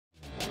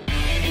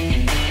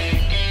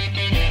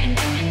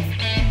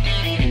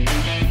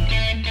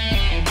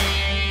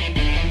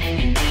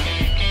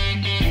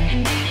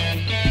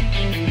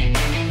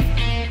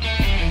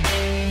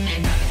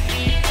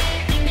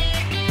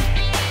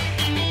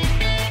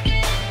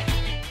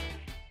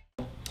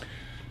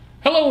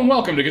Hello and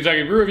welcome to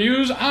Kentucky Brew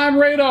Reviews. I'm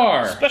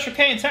Radar. Special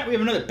K, and tonight we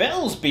have another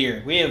Bell's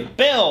beer. We have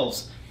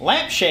Bell's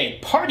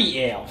Lampshade Party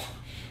Ale.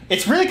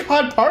 It's really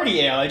called Party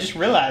Ale. I just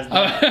realized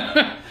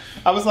that.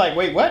 I was like,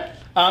 wait, what?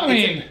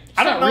 It's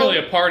not really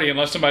a party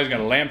unless somebody's got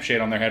a lampshade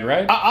on their head,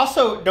 right? I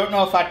also don't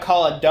know if I'd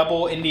call a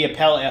double India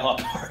Pale Ale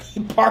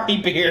a party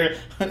beer.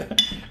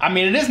 I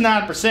mean, it is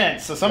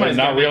 9%, so somebody's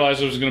I did not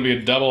realize it was going to be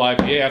a double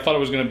IPA. I thought it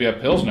was going to be a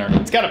Pilsner.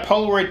 It's got a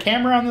Polaroid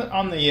camera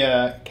on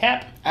the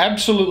cap.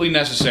 Absolutely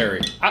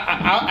necessary.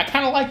 I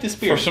kind of like this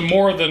beer. For some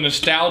more of the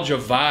nostalgia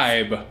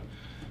vibe.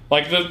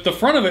 Like, the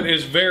front of it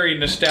is very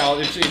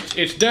nostalgic.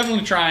 It's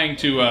definitely trying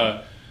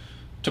to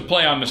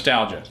play on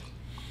nostalgia.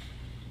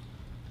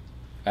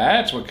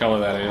 That's what color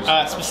that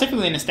is.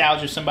 Specifically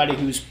nostalgia, somebody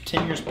who's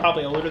 10 years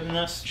probably older than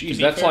us. Jeez,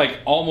 that's like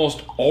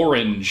almost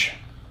orange.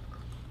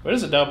 What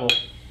is a double?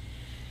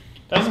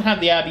 Doesn't have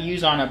the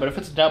IBUs on it, but if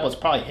it's a double, it's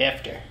probably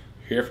hefty.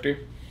 Hefty?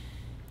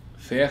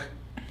 Thick?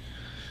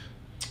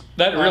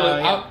 That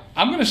really... Yeah.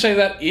 I'm going to say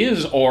that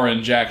is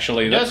orange,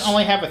 actually. It does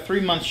only have a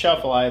 3-month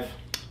shelf life,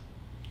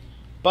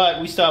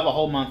 but we still have a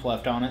whole month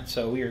left on it,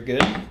 so we are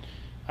good.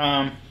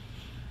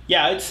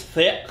 Yeah, it's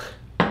thick.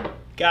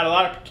 Got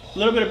a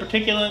little bit of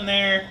particulate in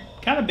there.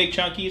 Kind of big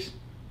chunkies.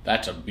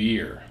 That's a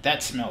beer.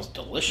 That smells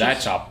delicious.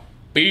 That's a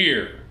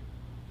beer.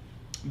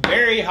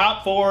 Very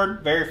hop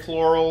forward, very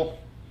floral.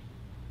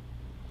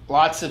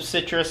 Lots of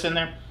citrus in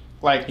there.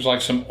 There's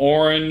like some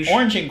orange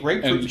and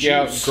grapefruit juice.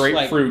 Yeah,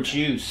 grapefruit like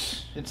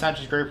juice. It's not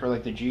just grapefruit,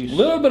 like the juice. A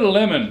little bit of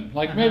lemon,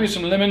 maybe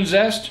some lemon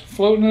zest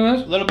floating in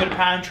it. A little bit of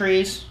pine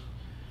trees.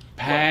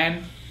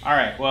 Pine. All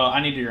right. Well,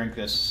 I need to drink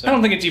this. So. I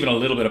don't think it's even a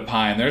little bit of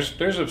pine. There's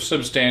a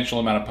substantial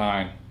amount of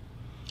pine.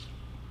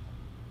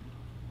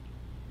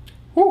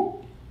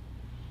 Woo!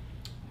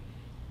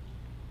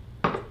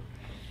 Oh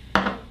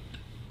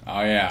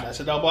yeah. That's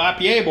a double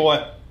IPA,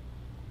 boy.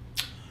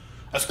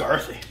 That's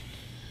girthy.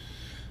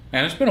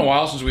 Man, it's been a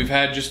while since we've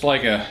had just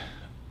like an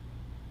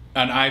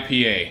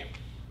IPA.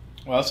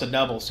 Well, it's a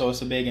double, so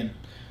it's a big one.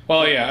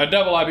 Well, yeah, a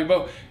double IPA.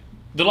 But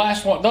the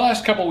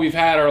last couple we've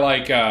had are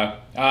like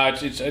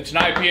it's an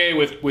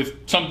IPA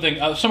with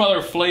something some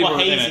other flavor in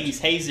it.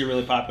 Hazy are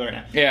really popular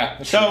now.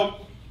 Yeah.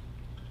 So,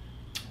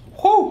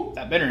 whoo,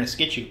 that bitterness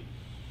gets you.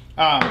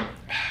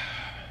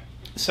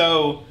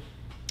 So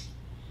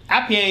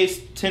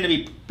IPAs tend to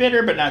be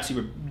bitter, but not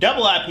super.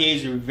 Double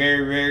IPAs are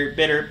very, very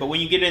bitter, but when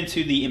you get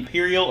into the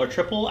imperial or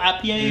triple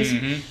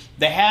IPAs,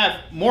 they have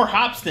more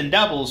hops than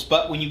doubles,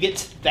 but when you get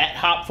to that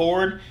hop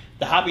forward,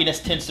 the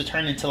hoppiness tends to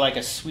turn into like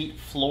a sweet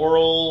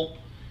floral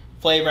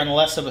flavor and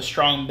less of a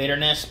strong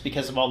bitterness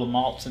because of all the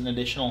malts and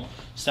additional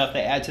stuff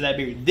they add to that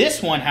beer.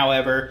 This one,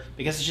 however,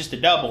 because it's just a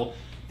double,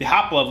 the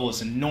hop level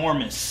is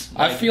enormous.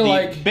 I feel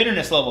like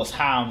bitterness level is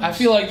high on this. I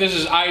feel like this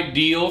is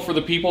ideal for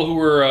the people who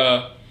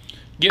are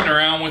getting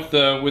around with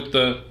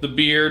the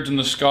beards and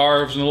the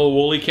scarves and the little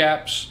woolly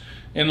caps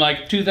in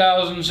like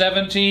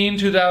 2017,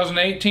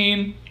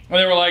 2018, and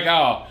they were like,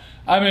 "Oh,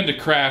 I'm into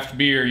craft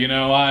beer. You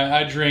know,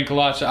 I drink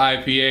lots of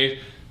IPA."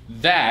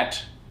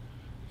 That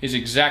is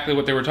exactly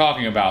what they were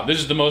talking about. This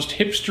is the most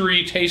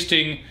hipstery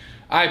tasting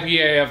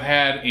IPA I've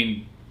had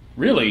in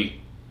really.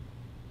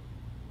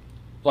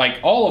 Like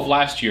all of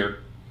last year,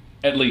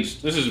 at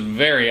least. This is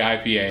very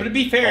IPA. But to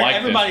be fair,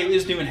 everybody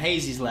was doing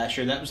hazies last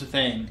year. That was the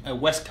thing. A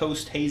West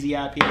Coast hazy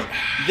IPA.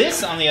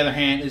 This, on the other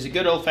hand, is a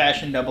good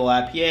old-fashioned double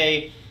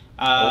IPA.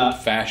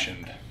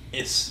 Old-fashioned.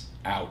 It's...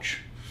 Ouch.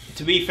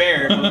 To be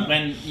fair,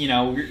 when,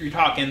 you're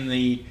talking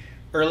the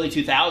early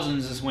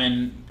 2000s is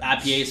when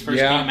IPAs first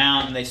came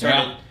out, and they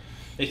started... Yeah.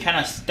 They kind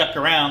of stuck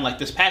around. Like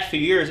this past few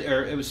years,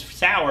 it was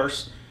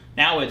sours.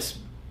 Now it's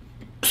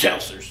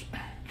seltzers.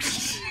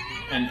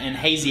 And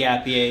hazy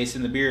IPAs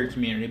in the beer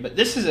community. But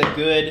this is a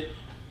good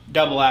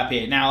double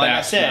IPA. Now, like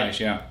I said, nice,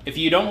 yeah. If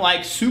you don't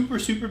like super,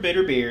 super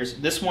bitter beers,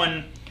 this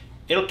one,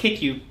 it'll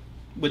kick you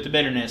with the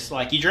bitterness.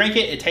 Like, you drink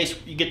it, it tastes,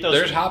 you get those...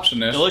 There's hops in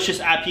this. Delicious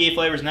IPA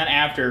flavors, and that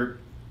after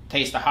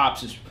taste of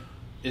hops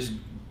is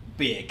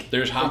big.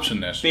 There's hops in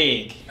this.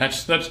 Big.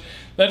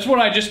 That's what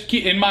I just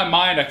keep, in my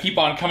mind, I keep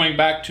on coming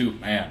back to,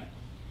 man,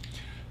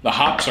 the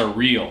hops are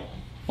real.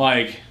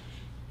 Like,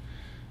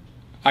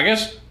 I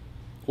guess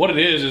what it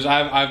is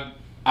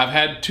I've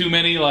had too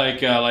many like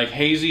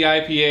hazy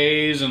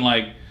IPAs and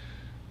like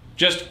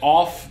just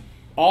off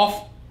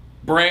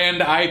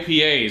brand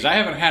IPAs. I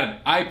haven't had an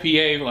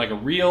IPA, like a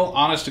real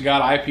honest to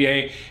God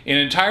IPA, in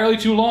entirely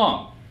too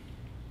long.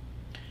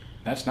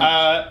 That's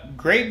not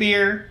great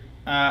beer.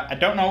 I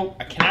don't know.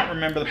 I cannot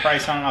remember the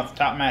price on it off the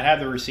top of my head. I have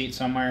the receipt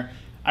somewhere.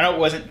 I know it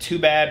wasn't too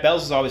bad.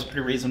 Bell's is always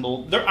pretty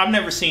reasonable. I've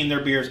never seen their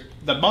beers.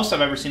 The most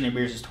I've ever seen their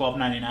beers is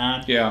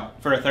 $12.99. Yeah.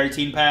 For a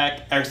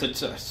 13-pack. Or it's a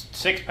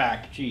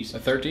 6-pack. Jeez. A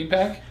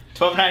 13-pack?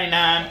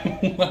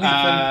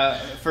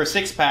 $12.99 for a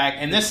 6-pack,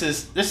 and this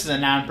is a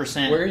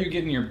 9%. Where are you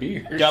getting your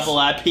beers? Double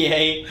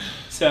IPA.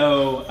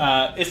 So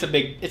it's a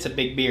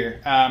big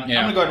beer. I'm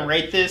gonna go ahead and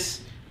rate this.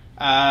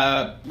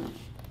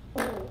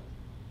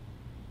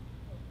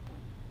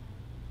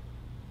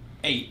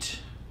 8.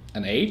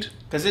 An 8?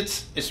 Because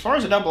it's, as far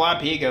as a double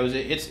IPA goes,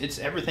 it's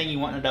everything you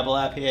want in a double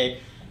IPA.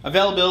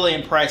 availability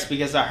and price,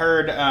 because I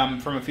heard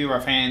from a few of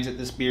our fans that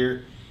this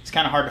beer is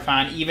kind of hard to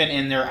find, even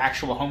in their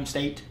actual home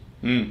state.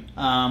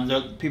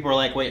 People are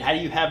like, wait, how do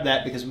you have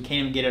that? Because we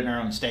can't even get it in our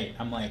own state.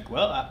 I'm like,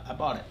 well, I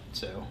bought it,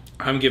 so.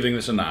 I'm giving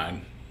this a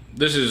 9.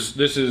 This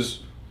is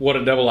what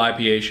a double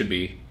IPA should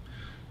be.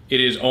 It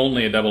is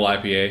only a double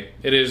IPA.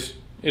 It is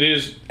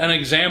an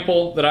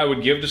example that I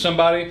would give to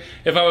somebody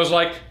if I was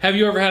like, have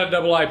you ever had a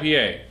double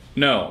IPA?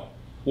 No.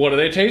 What do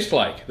they taste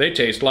like? They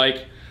taste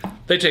like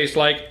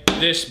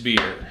this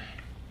beer.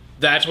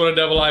 That's what a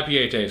double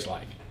IPA tastes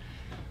like.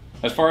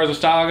 As far as the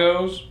style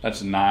goes,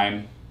 that's a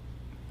 9.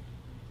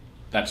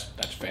 That's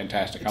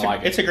fantastic. I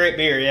like it. It's a great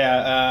beer,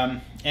 yeah.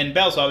 And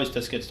Bell's always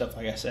does good stuff,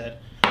 like I said.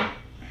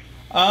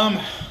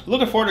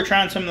 Looking forward to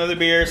trying some of the other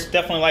beers.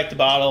 Definitely like the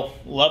bottle.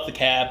 Love the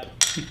cap.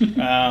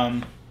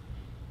 I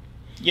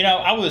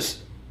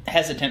was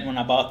hesitant when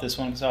I bought this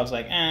one because I was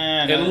like,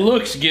 no. It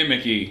looks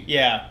gimmicky.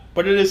 Yeah,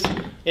 but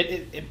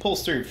it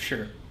pulls through for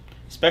sure.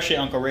 Especially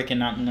Uncle Rick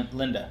and Aunt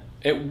Linda.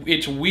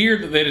 It's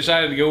weird that they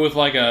decided to go with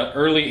like a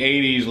early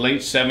 80s,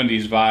 late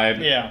 70s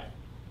vibe. Yeah.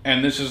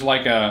 And this is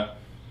like a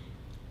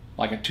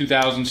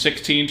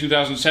 2016,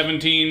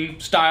 2017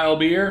 style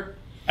beer.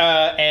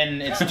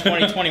 And it's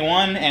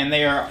 2021, and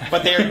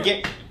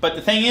but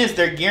the thing is,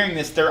 they're gearing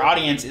this. Their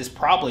audience is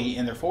probably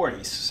in their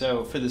 40s.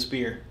 So for this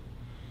beer,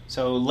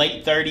 so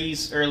late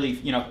 30s, early,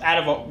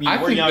 I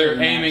think they're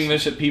aiming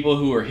this at people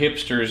who are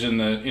hipsters in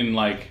the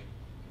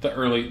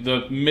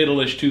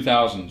middle-ish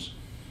 2000s.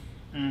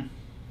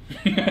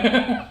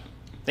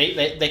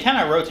 They kind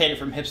of rotated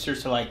from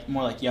hipsters to like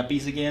more like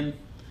yuppies again.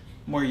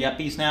 More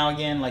yuppies now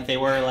again, like they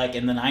were like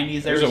in the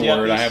 90s. There's a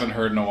word I haven't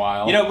heard in a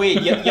while.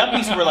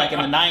 Yuppies were like in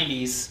the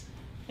 90s,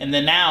 and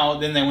then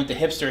they went to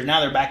hipsters. Now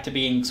they're back to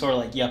being sort of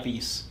like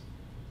yuppies.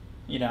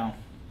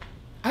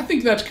 I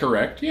think that's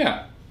correct.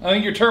 Yeah, I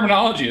think your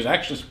terminology is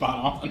actually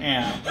spot on.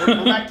 Yeah,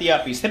 we're back to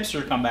yuppies.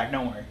 Hipsters come back.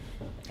 Don't worry.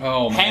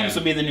 Oh man. Hams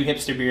will be the new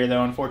hipster beer,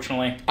 though.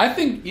 Unfortunately, I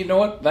think you know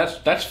what.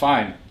 That's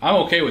fine. I'm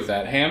okay with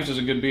that. Hams is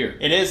a good beer.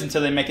 It is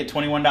until they make it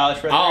 $21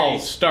 for. I'll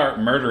start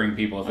murdering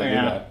people if they do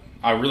that.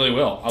 I really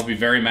will. I'll be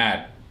very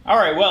mad. All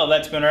right, well,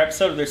 that's been our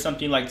episode. If there's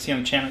something you'd like to see on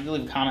the channel, you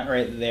leave a comment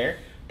right there.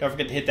 Don't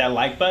forget to hit that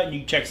like button.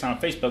 You can check us out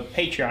on Facebook,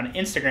 Patreon,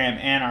 Instagram,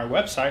 and our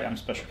website. I'm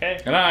Special K.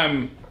 And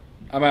I'm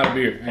out of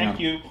beer. Thank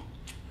you.